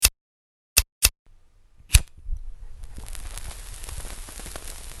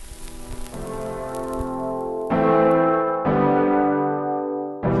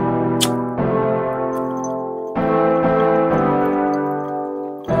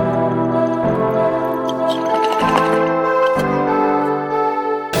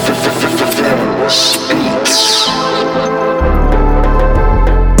Space.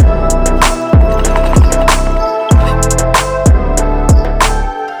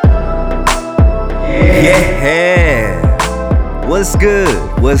 Yeah, what's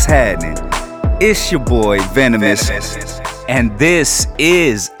good? What's happening? It's your boy Venomous, and this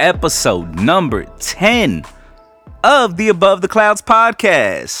is episode number 10 of the Above the Clouds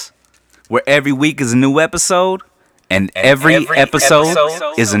podcast, where every week is a new episode, and every episode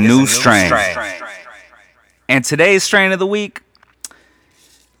is a new strain. And today's strain of the week,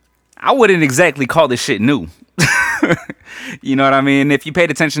 I wouldn't exactly call this shit new. You know what I mean? If you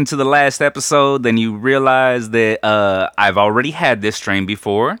paid attention to the last episode, then you realize that I've already had this strain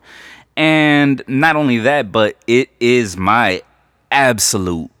before. And not only that, but it is my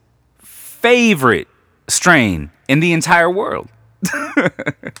absolute favorite strain in the entire world.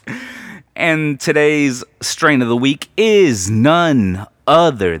 And today's strain of the week is none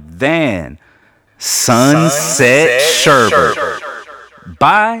other than Sunset Sherbet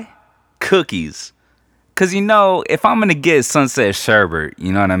by Cookies. Because, you know, if I'm going to get Sunset Sherbet,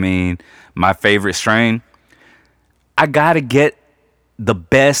 you know what I mean, my favorite strain, I got to get the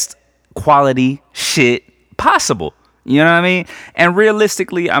best quality shit possible. You know what I mean? And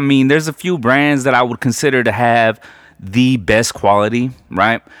realistically, I mean, there's a few brands that I would consider to have the best quality,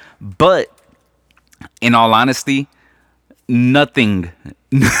 right? But in all honesty, nothing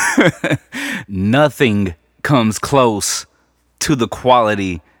comes close to the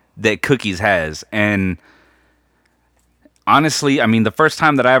quality that Cookies has. And honestly, I mean, the first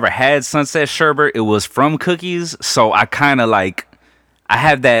time that I ever had Sunset Sherbet, it was from Cookies. So I kind of like, I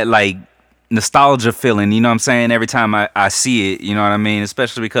have that like nostalgia feeling, you know what I'm saying, every time I see it, you know what I mean,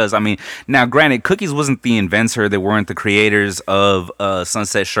 especially because, I mean, now granted, Cookies wasn't the inventor, they weren't the creators of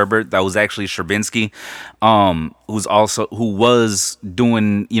Sunset Sherbet. That was actually Sherbinsky, who was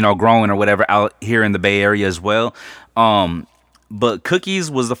doing, you know, growing or whatever out here in the Bay Area as well. But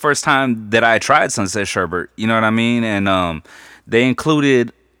Cookies was the first time that I tried Sunset Sherbet, you know what I mean, and they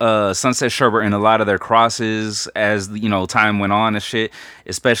included Sunset Sherbet in a lot of their crosses as, you know, time went on and shit,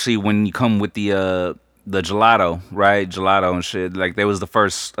 especially when you come with the gelato, right? Gelato and shit. Like, they was the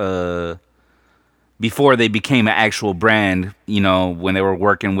first before they became an actual brand, you know, when they were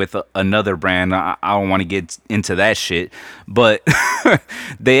working with another brand. I don't want to get into that shit, but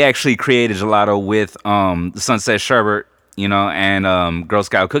they actually created gelato with Sunset Sherbet, you know, and Girl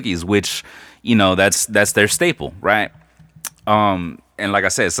Scout cookies, which, you know, that's their staple, right? And like I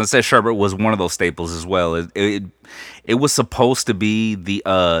said, Sunset Sherbet was one of those staples as well. It was supposed to be the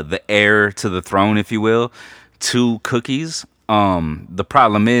heir to the throne, if you will, to Cookies. The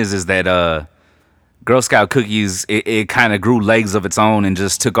problem is that Girl Scout cookies, it kind of grew legs of its own and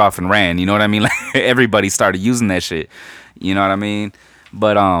just took off and ran. You know what I mean? Like, everybody started using that shit. You know what I mean?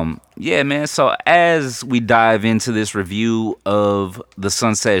 But yeah, man. So as we dive into this review of the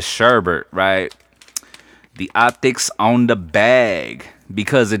Sunset Sherbet, right? The optics on the bag,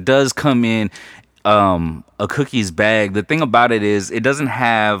 because it does come in a Cookies bag. The thing about it is it doesn't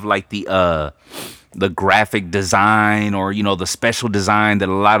have like the graphic design or, you know, the special design that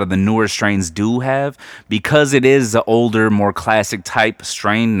a lot of the newer strains do have, because it is the older, more classic type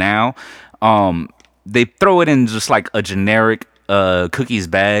strain now. They throw it in just like a generic Cookies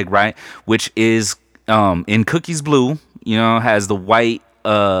bag, right? Which is in Cookies blue, you know, has the white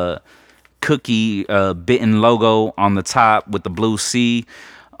cookie bitten logo on the top with the blue C,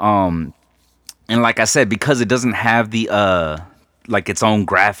 and like I said, because it doesn't have the like its own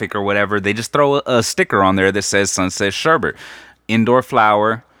graphic or whatever, they just throw a sticker on there that says Sunset Sherbet, indoor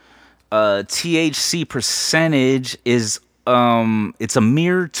flower. THC percentage is it's a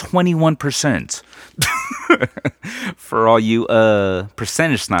mere 21%. For all you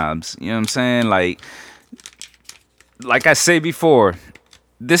percentage snobs, you know what I'm saying? Like I said before,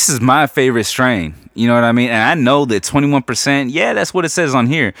 this is my favorite strain. You know what I mean? And I know that 21%, yeah, that's what it says on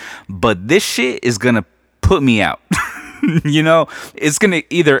here. But this shit is going to put me out. You know, it's going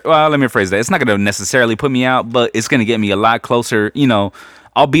to either, well, let me rephrase that. It's not going to necessarily put me out, but it's going to get me a lot closer. You know,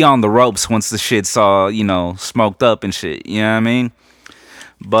 I'll be on the ropes once the shit's all, you know, smoked up and shit. You know what I mean?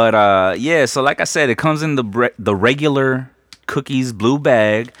 But yeah, so like I said, it comes in the regular Cookies blue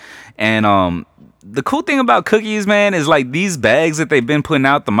bag. And the cool thing about Cookies, man, is like these bags that they've been putting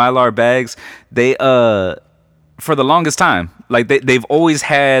out, the Mylar bags, they for the longest time, like they've always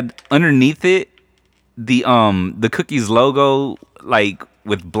had underneath it the Cookies logo, like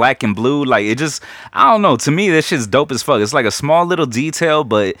with black and blue. Like, it just, I don't know, to me this shit's dope as fuck. It's like a small little detail,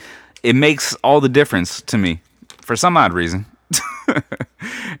 but it makes all the difference to me for some odd reason.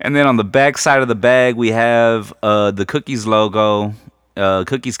 And then on the back side of the bag, we have the Cookies logo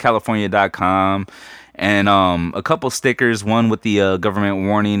cookiescalifornia.com, and a couple stickers, one with the government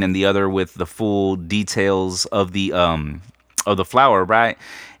warning and the other with the full details of the flower, right?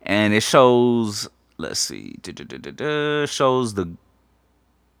 And it shows, let's see, shows the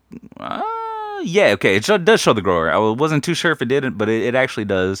yeah, okay. Does show the grower. I wasn't too sure if it didn't, but it actually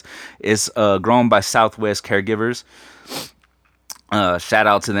does. It's grown by Southwest Caregivers. Shout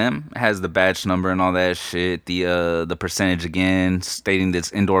out to them. It has the batch number and all that shit. The percentage again, stating that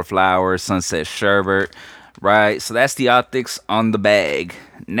it's indoor flower, sunset sherbet. Right. So that's the optics on the bag.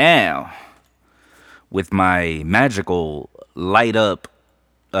 Now, with my magical light up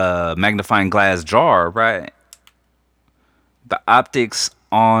magnifying glass jar, right? The optics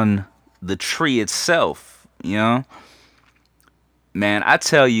on the tree itself, you know? Man, I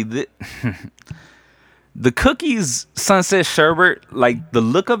tell you that the cookies sunset sherbet, like the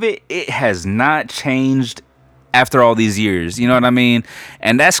look of it, it has not changed after all these years. You know what I mean?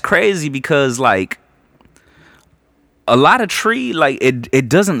 And that's crazy because like a lot of tree, like it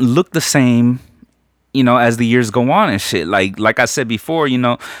doesn't look the same, you know, as the years go on and shit. Like I said before, you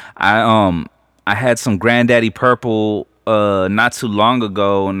know, I had some Granddaddy Purple not too long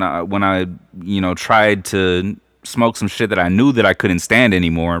ago, and when I you know tried to smoke some shit that I knew that I couldn't stand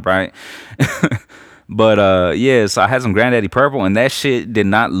anymore, right? But yeah, so I had some Granddaddy Purple, and that shit did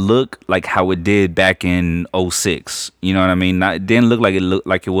not look like how it did back in '06. You know what I mean? It didn't look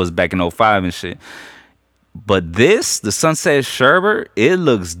like it was back in '05 and shit. But this, the Sunset Sherbet, it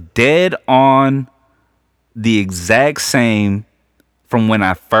looks dead on the exact same from when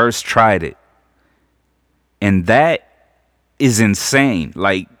I first tried it. And that is insane.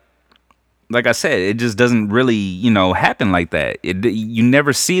 Like I said, it just doesn't really, you know, happen like that. You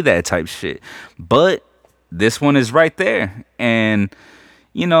never see that type shit. But this one is right there. And,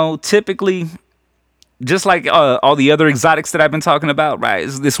 you know, typically, just like all the other exotics that I've been talking about, right?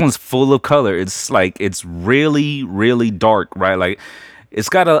 This one's full of color. It's like, it's really, really dark, right? Like, it's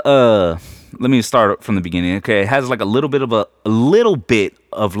got let me start from the beginning, okay? It has like a little bit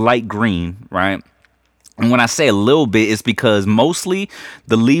of light green, right? And when I say a little bit, it's because mostly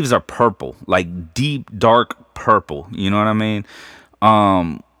the leaves are purple, like deep, dark purple. You know what I mean?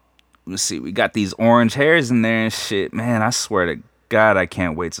 Let's see. We got these orange hairs in there and shit. Man, I swear to God, I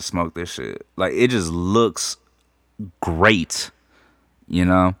can't wait to smoke this shit. Like, it just looks great, you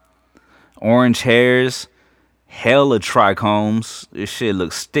know? Orange hairs, hella trichomes. This shit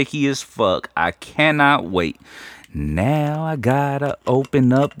looks sticky as fuck. I cannot wait. Now I gotta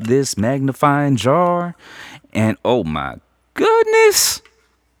open up this magnifying jar, and oh my goodness,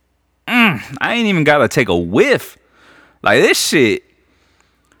 I ain't even gotta take a whiff. Like this shit,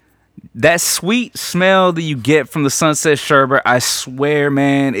 that sweet smell that you get from the Sunset Sherbet, I swear,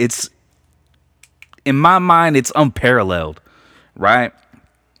 man, it's in my mind, it's unparalleled, right?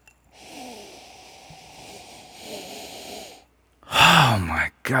 Oh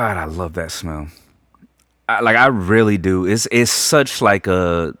my God, I love that smell. I really do. It's such like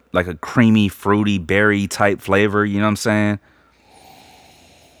a creamy, fruity, berry type flavor. You know what I'm saying?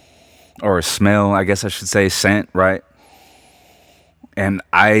 Or a smell, I guess I should say, scent, right? And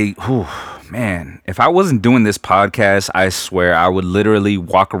man, if I wasn't doing this podcast, I swear I would literally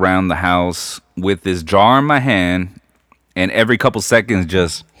walk around the house with this jar in my hand, and every couple seconds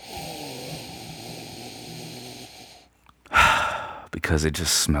just because it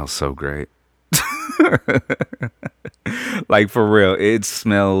just smells so great. Like for real, it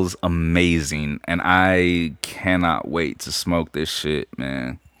smells amazing, and I cannot wait to smoke this shit,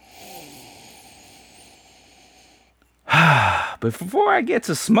 man. But before I get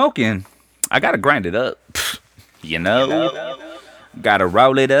to smoking, I gotta grind it up. You know? Gotta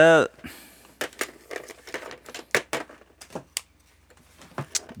roll it up.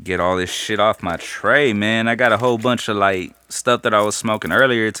 Get all this shit off my tray, man. I got a whole bunch of like stuff that I was smoking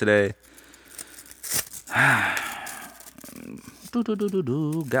earlier today. Got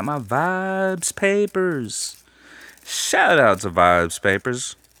my Vibes papers. Shout out to Vibes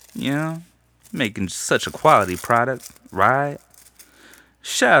papers. You know, making such a quality product, right?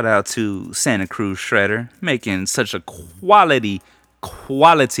 Shout out to Santa Cruz Shredder, making such a quality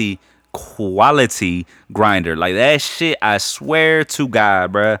grinder. Like that shit, I swear to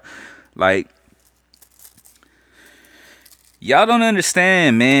God, bruh. Like, y'all don't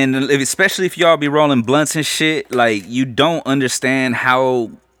understand, man. Especially if y'all be rolling blunts and shit. Like, you don't understand how,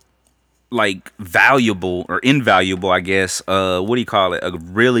 like, valuable or invaluable, I guess. What do you call it? A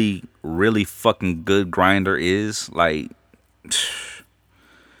really, really fucking good grinder is. Like,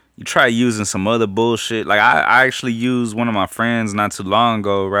 you try using some other bullshit. Like, I actually used one of my friends not too long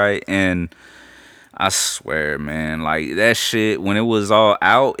ago, right? And I swear, man, like that shit when it was all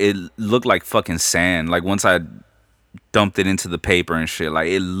out, it looked like fucking sand. Like once I dumped it into the paper and shit, like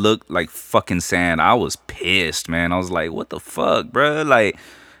it looked like fucking sand. I was pissed, man. I was like, what the fuck, bruh? Like,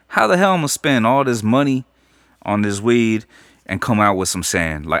 how the hell am I gonna spend all this money on this weed and come out with some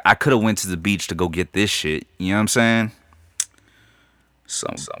sand? Like I could have went to the beach to go get this shit. You know what I'm saying?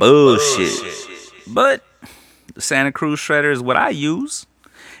 Some bullshit. But the Santa Cruz shredder is what I use.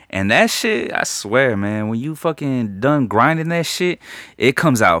 And that shit, I swear, man, when you fucking done grinding that shit, it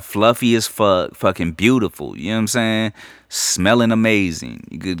comes out fluffy as fuck, fucking beautiful. You know what I'm saying? Smelling amazing.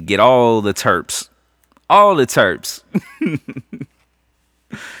 You could get all the terps. All the terps.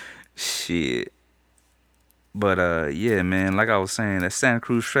 Shit. But yeah, man, like I was saying, that Santa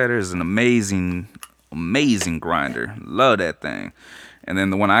Cruz shredder is an amazing, amazing grinder. Love that thing. And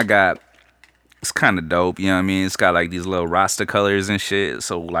then the one I got, it's kind of dope. You know what I mean? It's got like these little Rasta colors and shit.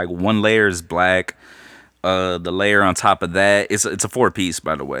 So like one layer is black. The layer on top of that, it's a 4-piece,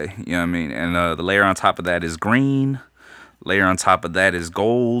 by the way. You know what I mean? And the layer on top of that is green. Layer on top of that is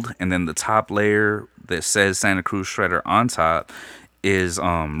gold, and then the top layer that says Santa Cruz Shredder on top is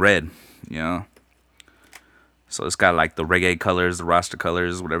red. You know. So it's got like the reggae colors, the Rasta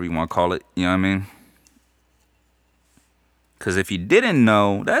colors, whatever you want to call it. You know what I mean? Because if you didn't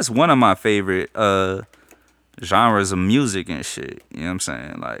know, that's one of my favorite genres of music and shit. You know what I'm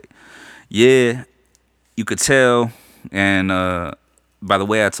saying? Like, yeah, you could tell, and by the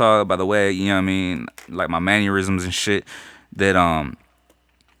way I talk, by the way, you know what I mean, like my mannerisms and shit, that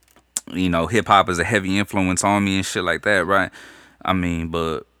you know, hip hop is a heavy influence on me and shit like that, right? I mean,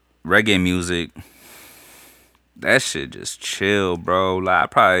 but reggae music, that shit just chill, bro. Like I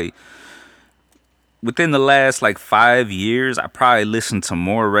probably within the last like 5 years, I probably listened to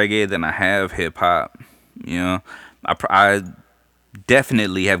more reggae than I have hip hop. You know, I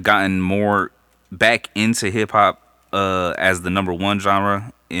definitely have gotten more back into hip hop as the number one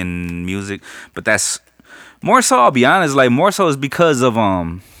genre in music, but that's more so. I'll be honest, like more so is because of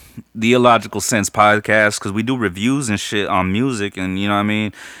the Illogical Sense podcast, because we do reviews and shit on music, and you know what I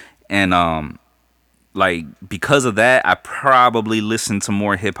mean, and like because of that, I probably listen to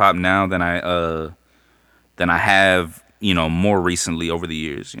more hip hop now than I have, you know, more recently over the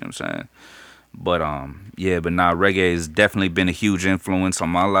years. You know what I'm saying? But yeah, but nah, reggae has definitely been a huge influence on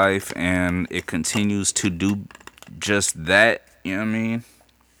my life, and it continues to do just that. You know what I mean?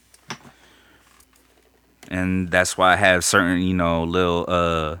 And that's why I have certain, you know,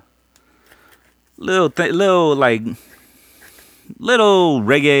 little like little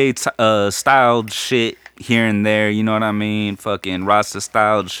reggae styled shit here and there. You know what I mean? Fucking Rasta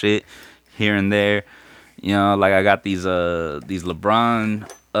styled shit here and there. You know, like I got these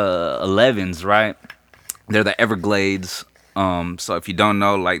LeBron 11s, right? They're the Everglades. So if you don't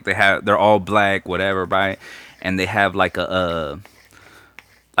know, like they're all black, whatever, right? And they have like a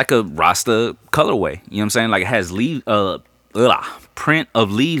Rasta colorway. You know what I'm saying? Like it has print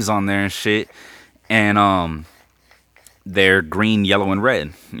of leaves on there and shit. And they're green, yellow, and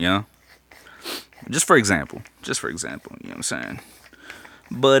red, you know? Just for example. You know what I'm saying?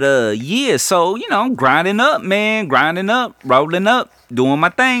 But yeah, so you know, grinding up, man, rolling up, doing my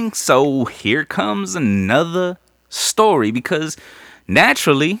thing. So here comes another story, because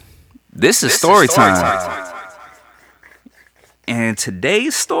naturally, this is story time. And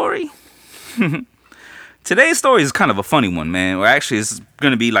today's story is kind of a funny one, man. Or actually, it's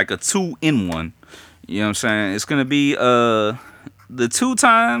gonna be like a 2-in-1. You know what I'm saying? It's gonna be the 2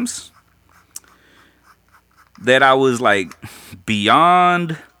 times that I was like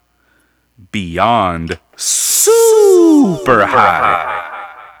beyond super high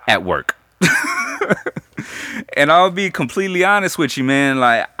at work. And I'll be completely honest with you, man.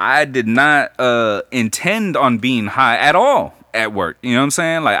 Like I did not intend on being high at all at work. You know what I'm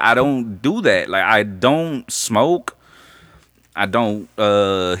saying? Like I don't do that. Like I don't smoke. I don't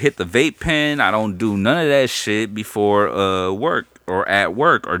hit the vape pen. I don't do none of that shit before work or at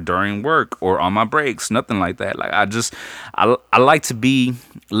work or during work or on my breaks. Nothing like that. Like I like to be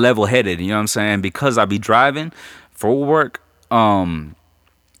level headed. You know what I'm saying? Because I be driving for work.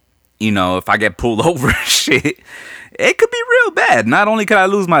 You know, if I get pulled over and shit, it could be real bad. Not only could I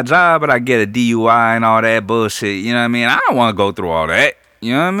lose my job, but I get a DUI and all that bullshit. You know what I mean? I don't want to go through all that.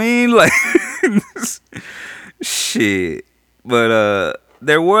 You know what I mean? Like, shit. But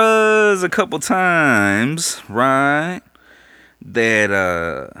there was a couple times, right, that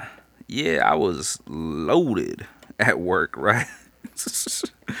yeah, I was loaded at work, right?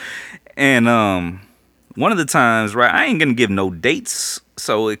 And one of the times, right, I ain't gonna give no dates,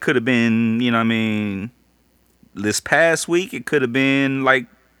 so it could have been, you know what I mean, this past week. It could have been like,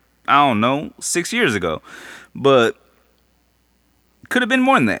 I don't know, 6 years ago. But could have been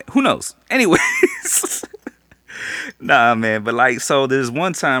more than that. Who knows? Anyways. Nah, man. But like, so there's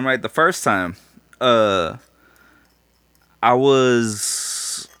one time, right? The first time, uh, I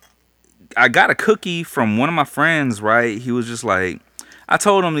was, I got a cookie from one of my friends, right? He was just like, I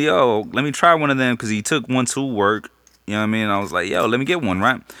told him, yo, let me try one of them because he took one to work. You know what I mean? I was like, yo, let me get one,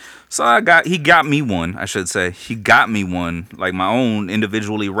 right? So he got me one, I should say. He got me one, like my own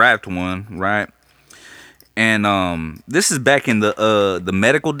individually wrapped one, right? And this is back in the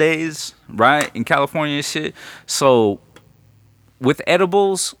medical days, right? In California and shit. So with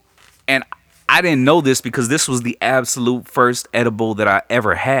edibles, and I didn't know this because this was the absolute first edible that I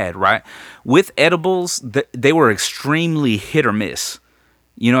ever had, right? With edibles, they were extremely hit or miss.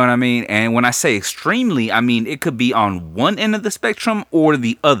 You know what I mean? And when I say extremely, I mean it could be on one end of the spectrum or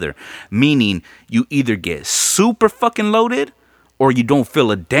the other. Meaning you either get super fucking loaded or you don't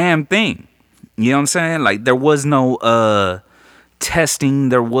feel a damn thing. You know what I'm saying? Like there was no testing,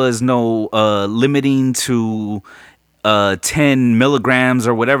 there was no limiting to 10 milligrams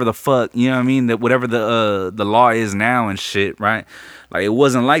or whatever the fuck, you know what I mean? That whatever the law is now and shit, right? Like it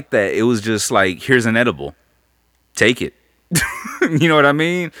wasn't like that. It was just like, here's an edible. Take it. You know what I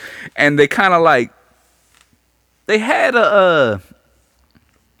mean? And they kind of like, they had a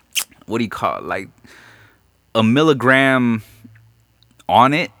what do you call it? Like a milligram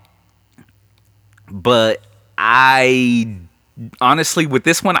on it. But I honestly, with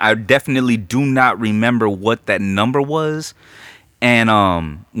this one, I definitely do not remember what that number was. And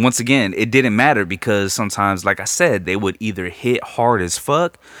once again, it didn't matter because sometimes, like I said, they would either hit hard as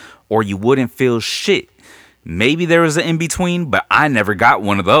fuck or you wouldn't feel shit. Maybe there was an in between, but I never got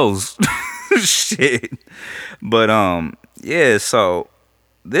one of those. Shit. But yeah, so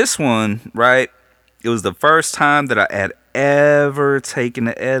this one, right? It was the first time that I had ever taken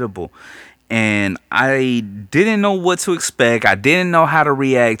an edible. And I didn't know what to expect. I didn't know how to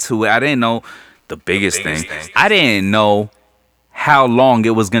react to it. I didn't know the biggest thing. I didn't know how long it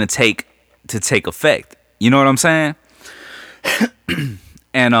was gonna take to take effect. You know what I'm saying?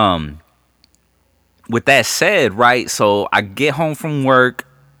 And with that said, right? So I get home from work.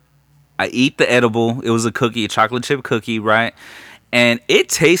 I eat the edible. It was a cookie, a chocolate chip cookie, right? And it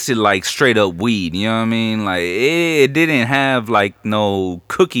tasted like straight up weed. You know what I mean? Like it didn't have like no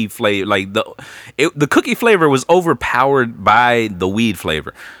cookie flavor. Like the cookie flavor was overpowered by the weed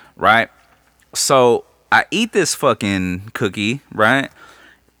flavor, right? So I eat this fucking cookie, right?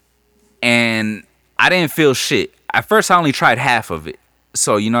 And I didn't feel shit. At first, I only tried half of it.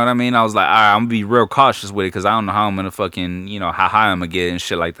 So, you know what I mean? I was like, all right, I'm going to be real cautious with it because I don't know how I'm going to fucking, you know, how high I'm going to get and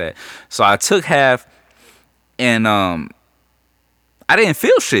shit like that. So I took half and I didn't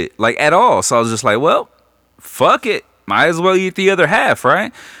feel shit, like, at all. So I was just like, well, fuck it. Might as well eat the other half,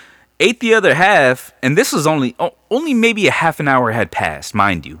 right? Ate the other half, and this was only maybe a half an hour had passed,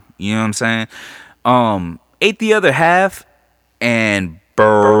 mind you. You know what I'm saying? Ate the other half, and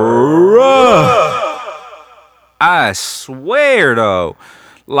bruh, I swear though,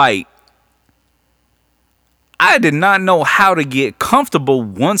 like, I did not know how to get comfortable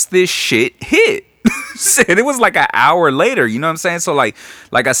once this shit hit. And it was like an hour later, you know what I'm saying? So like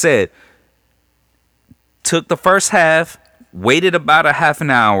I said, took the first half, waited about a half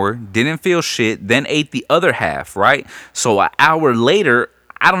an hour, didn't feel shit, then ate the other half, right? So an hour later,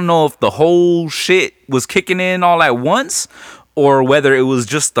 I don't know if the whole shit was kicking in all at once or whether it was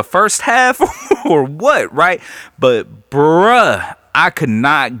just the first half or what, right? But bruh, I could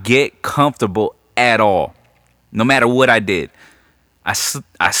not get comfortable at all, no matter what I did. I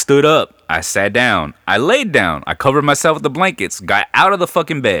stood up, I sat down, I laid down, I covered myself with the blankets, got out of the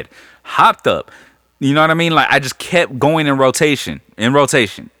fucking bed, hopped up. You know what I mean? Like, I just kept going in rotation,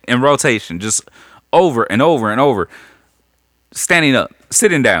 just over and over and over. Standing up,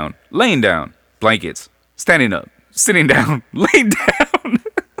 sitting down, laying down, blankets, standing up, sitting down, laying down.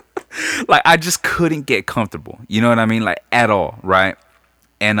 Like, I just couldn't get comfortable. You know what I mean? Like, at all, right?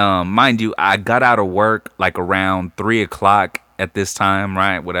 And mind you, I got out of work like around 3:00 at this time,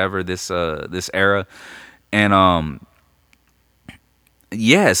 right? Whatever, this era. And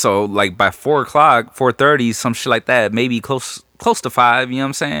yeah, so like by 4:00, 4:30, some shit like that, maybe close to 5, you know what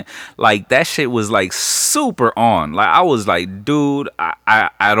I'm saying? Like, that shit was like super on. Like, I was like, dude,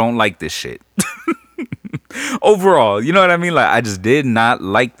 I don't like this shit. Overall, you know what I mean? Like, I just did not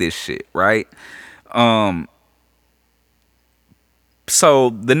like this shit, right? So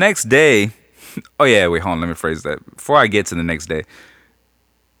the next day, oh yeah, wait, hold on, let me phrase that. Before I get to the next day,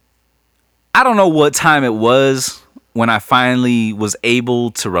 I don't know what time it was, when I finally was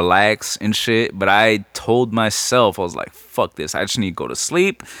able to relax and shit. But I told myself, I was like, fuck this. I just need to go to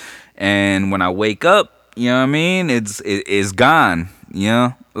sleep. And when I wake up, you know what I mean? It's gone. You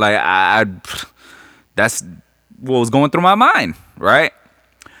know? Like I that's what was going through my mind, right?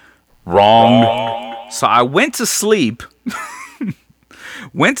 Wrong. So I went to sleep,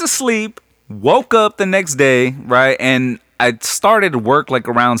 woke up the next day, right? And I started work like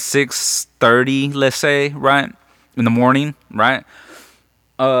around 6:30, let's say, right? In the morning, right?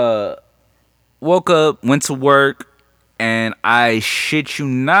 Woke up, went to work, and I shit you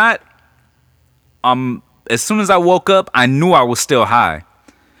not, as soon as I woke up, I knew I was still high.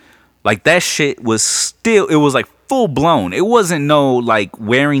 Like that shit was still, it was like full blown. It wasn't no like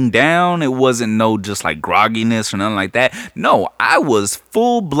wearing down. It wasn't no just like grogginess or nothing like that. No, I was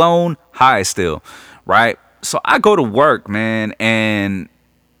full blown high still, right? So I go to work, man, and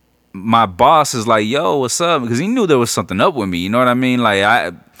my boss is like, "Yo, what's up?" Because he knew there was something up with me. You know what I mean?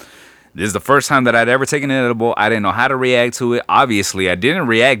 This is the first time that I'd ever taken an edible. I didn't know how to react to it. Obviously, I didn't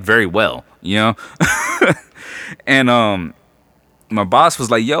react very well, you know. And my boss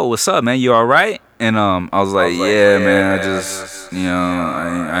was like, "Yo, what's up, man? You all right?" And I was like, "Yeah, man. I just,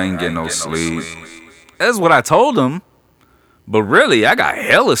 I ain't getting no sleep." That's what I told him. But really, I got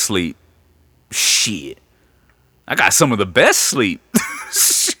hella sleep. Shit, I got some of the best sleep.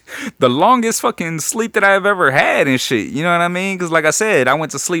 The longest fucking sleep that I've ever had and shit. You know what I mean? Because like I said, I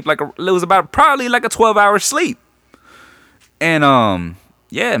went to sleep it was about probably like a 12-hour sleep. And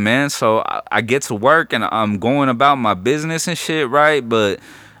yeah, man. So I get to work and I'm going about my business and shit, right? But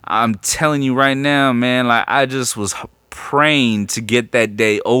I'm telling you right now, man, like I just was praying to get that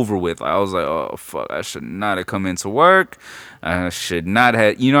day over with. I was like, oh fuck, I should not have come into work. I should not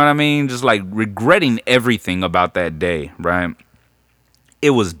have, you know what I mean? Just like regretting everything about that day, right? It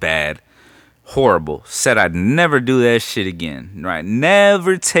was bad. Horrible. Said I'd never do that shit again, right?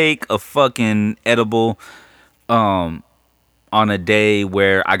 Never take a fucking edible on a day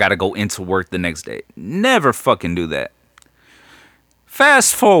where I gotta go into work the next day. Never fucking do that.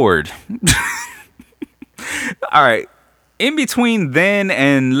 Fast forward. All right. In between then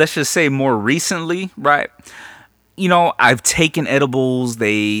and let's just say more recently, right? I've taken edibles.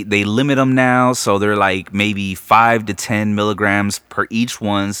 They limit them now, so they're like maybe 5 to 10 milligrams per each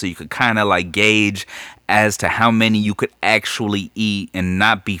one, so you could kind of like gauge as to how many you could actually eat and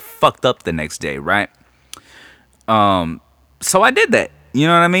not be fucked up the next day, right? So I did that. You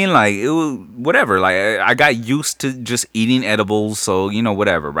know what I mean? Like it was whatever. Like I got used to just eating edibles, so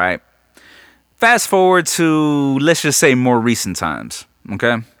whatever, right? Fast forward to let's just say more recent times,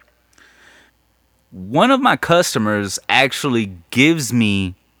 okay? One of my customers actually gives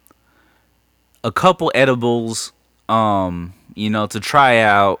me a couple edibles, to try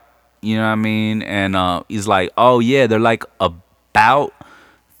out, you know what I mean? And he's like, oh yeah, they're like about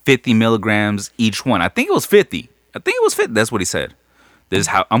 50 milligrams each one. I think it was 50. That's what he said. This is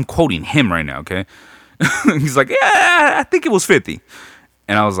how I'm quoting him right now, okay? He's like, yeah, I think it was 50.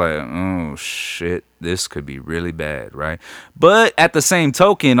 And I was like, oh, shit, this could be really bad, right? But at the same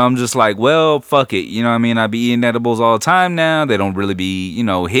token, I'm just like, well, fuck it. You know what I mean? I be eating edibles all the time now. They don't really be,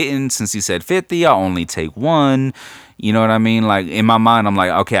 hitting. Since he said 50, I'll only take one. You know what I mean? Like, in my mind, I'm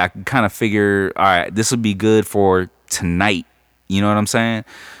like, okay, I can kind of figure, all right, this would be good for tonight. You know what I'm saying?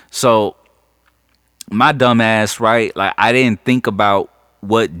 So, my dumb ass, right? Like, I didn't think about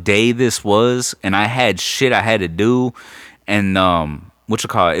what day this was. And I had shit I had to do. And,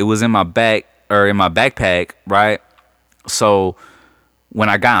 it was in my backpack, right? So when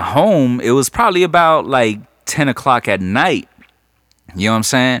I got home, it was probably about like 10 o'clock at night. You know what I'm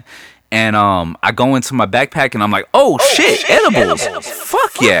saying? And I go into my backpack and I'm like, oh shit, edibles.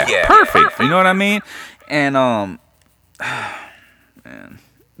 Fuck yeah, perfect. You know what I mean? And man.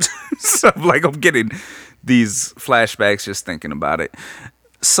 So like I'm getting these flashbacks just thinking about it.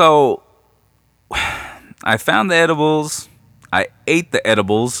 So I found the edibles. I ate the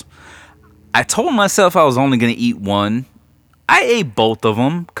edibles. I told myself I was only going to eat one. I ate both of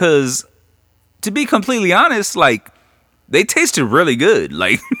them because, to be completely honest, like, they tasted really good.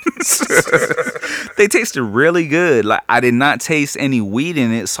 Like, they tasted really good. Like, I did not taste any weed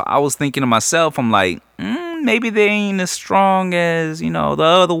in it. So I was thinking to myself, I'm like, maybe they ain't as strong as, the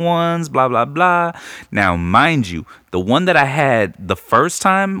other ones, blah, blah, blah. Now, mind you, the one that I had the first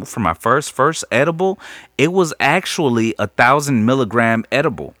time for my first edible, it was actually 1,000 milligram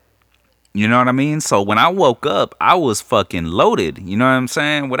edible. You know what I mean? So when I woke up, I was fucking loaded. You know what I'm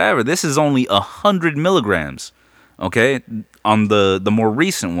saying? Whatever. This is only 100 milligrams. Okay? On the more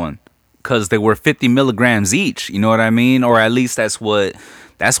recent one. because they were 50 milligrams each. You know what I mean? Or at least that's what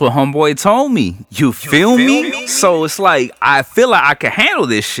homeboy told me. You feel me? So it's like I feel like I can handle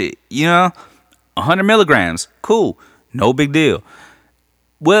this shit. 100 milligrams, cool, no big deal.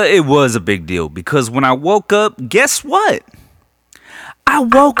 Well, it was a big deal because when I woke up, guess what? I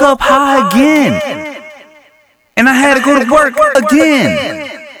woke up high again. And I had to go to work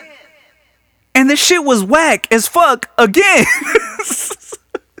again. And the shit was whack as fuck again.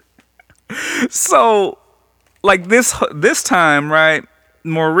 So, like this time, right?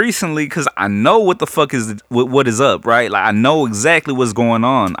 More recently, because I know what the fuck what is up, right? Like I know exactly what's going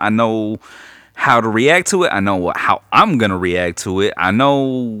on. I know how to react to it. I know how I'm gonna react to it. I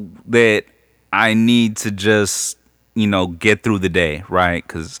know that I need to just get through the day, right?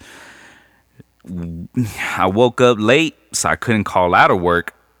 Because I woke up late, so I couldn't call out of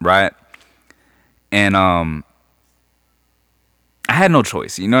work, right? And I had no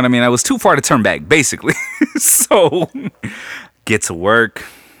choice. You know what I mean? I was too far to turn back, basically. So get to work.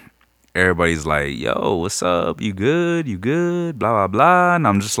 Everybody's like, "Yo, what's up? You good? You good?" Blah blah blah. And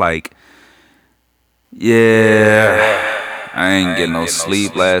I'm just like, "Yeah, I ain't getting no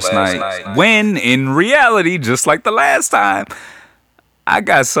sleep last night." When in reality, just like the last time, I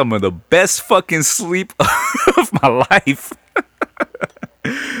got some of the best fucking sleep of my life.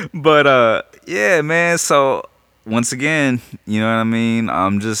 But yeah, man. So once again, you know what I mean?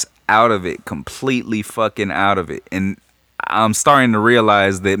 I'm just out of it, completely fucking out of it. And I'm starting to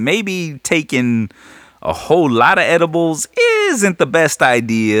realize that maybe taking a whole lot of edibles isn't the best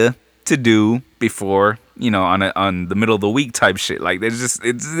idea to do before, on the middle of the week type shit. Like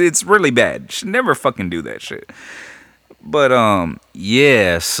it's really bad. You should never fucking do that shit. But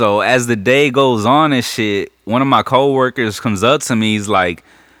yeah, so as the day goes on and shit, one of my coworkers comes up to me, he's like,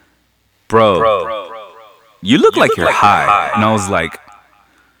 Bro, you look like you're high. And I was like,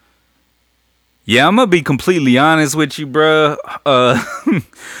 yeah, I'm gonna be completely honest with you, bro.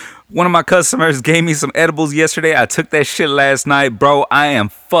 One of my customers gave me some edibles yesterday. I took that shit last night, bro. I am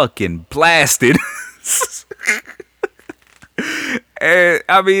fucking blasted. And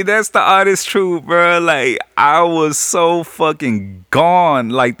I mean, that's the honest truth, bro. Like, I was so fucking gone,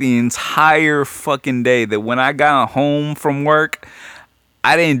 like, the entire fucking day, that when I got home from work,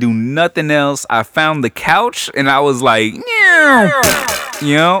 I didn't do nothing else. I found the couch and I was like,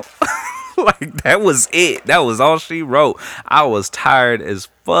 like, that was it. That was all she wrote. I was tired as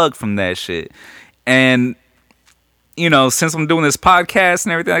fuck from that shit. And, since I'm doing this podcast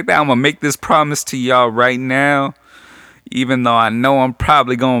and everything like that, I'm going to make this promise to y'all right now. Even though I know I'm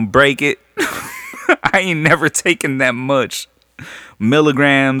probably going to break it. I ain't never taken that much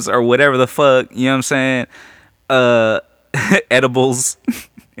milligrams or whatever the fuck, you know what I'm saying? Edibles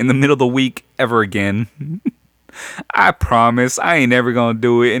in the middle of the week ever again. I promise I ain't never gonna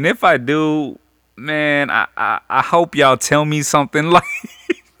do it. And if I do, man, I hope y'all tell me something like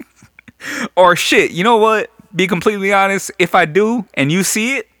or shit, you know what? Be completely honest, if I do and you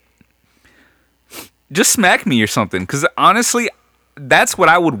see it, just smack me or something. Cause honestly, that's what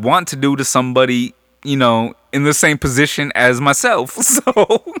I would want to do to somebody, in the same position as myself.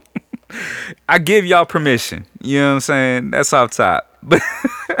 So I give y'all permission. You know what I'm saying? That's off top.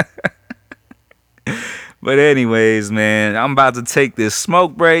 But anyways, man, I'm about to take this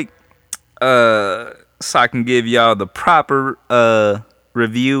smoke break so I can give y'all the proper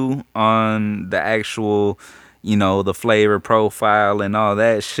review on the actual, the flavor profile and all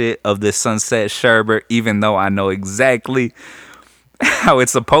that shit of this Sunset Sherbet, even though I know exactly how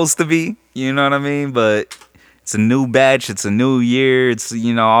it's supposed to be. You know what I mean? But it's a new batch, it's a new year, it's,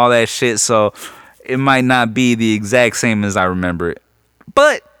 all that shit. So it might not be the exact same as I remember it.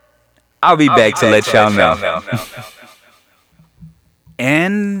 But I'll be back to let y'all know.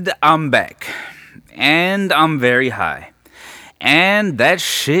 And I'm back. And I'm very high. And that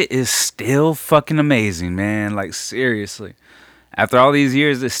shit is still fucking amazing, man. Like, seriously. After all these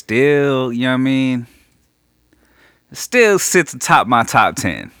years, it still, you know what I mean? It still sits atop my top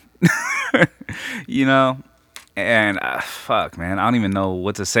 10. And fuck, man. I don't even know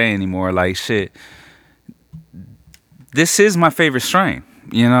what to say anymore. Like, shit. This is my favorite strain.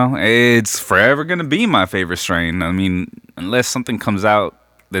 It's forever gonna be my favorite strain. I mean, unless something comes out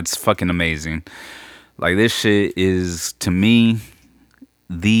that's fucking amazing. Like, this shit is, to me,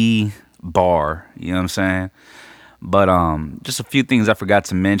 the bar. You know what I'm saying? But just a few things I forgot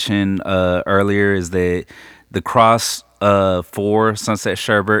to mention earlier is that the cross for Sunset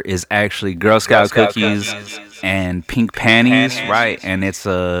Sherbet is actually Girl Scout cookies and pink panties, right? And it's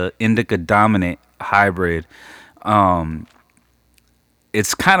a indica dominant hybrid.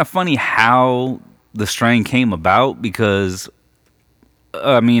 It's kind of funny how the strain came about, because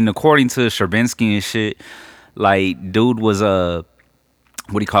I mean, according to Sherbinsky and shit, like dude was what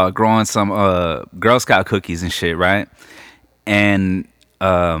do you call it, growing some Girl Scout cookies and shit, right? And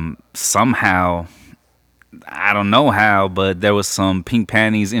somehow, I don't know how, but there was some pink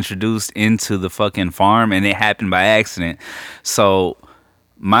panties introduced into the fucking farm, and it happened by accident. So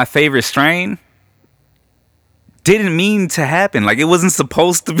my favorite strain didn't mean to happen. Like, it wasn't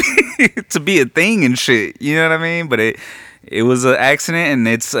supposed to be to be a thing and shit. You know what I mean? But it was an accident, and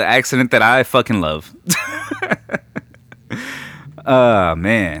it's an accident that I fucking love.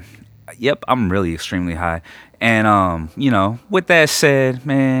 Man. Yep, I'm really extremely high. And with that said,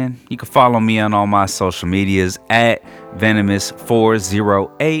 man, you can follow me on all my social medias at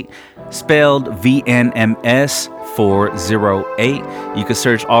Venomous408, spelled VNMS408. You can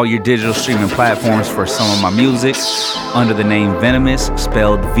search all your digital streaming platforms for some of my music under the name Venomous,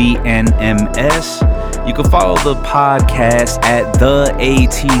 spelled VNMS. You can follow the podcast at the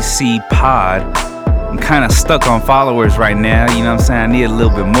ATC Pod. I'm kind of stuck on followers right now, you know what I'm saying? I need a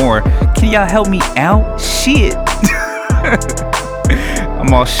little bit more. Can y'all help me out? Shit. I'm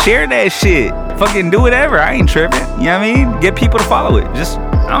gonna share that shit. Fucking do whatever. I ain't tripping. You know what I mean? Get people to follow it. Just,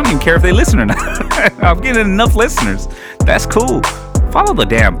 I don't even care if they listen or not. I'm getting enough listeners. That's cool. Follow the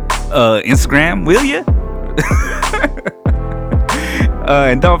damn Instagram, will ya?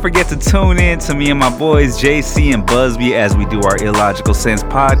 And don't forget to tune in to me and my boys JC and Busby as we do our Illogical Sense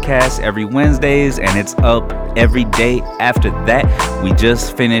podcast every Wednesdays, and it's up every day after that. We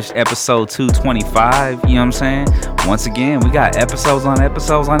just finished episode 225, you know what I'm saying? Once again, we got episodes on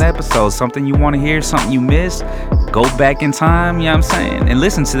episodes on episodes. Something you want to hear, something you missed, go back in time, you know what I'm saying? And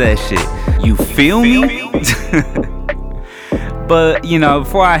listen to that shit. You feel me? But,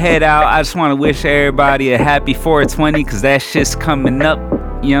 before I head out, I just want to wish everybody a happy 420, because that shit's coming up,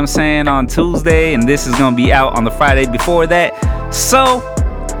 you know what I'm saying, on Tuesday, and this is going to be out on the Friday before that. So,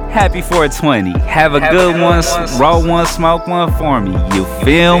 happy 420. Have a good one, roll one, smoke one for me. You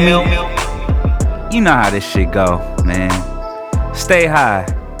feel me? You know how this shit go, man. Stay high.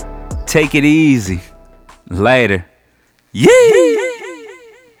 Take it easy. Later. Yeah.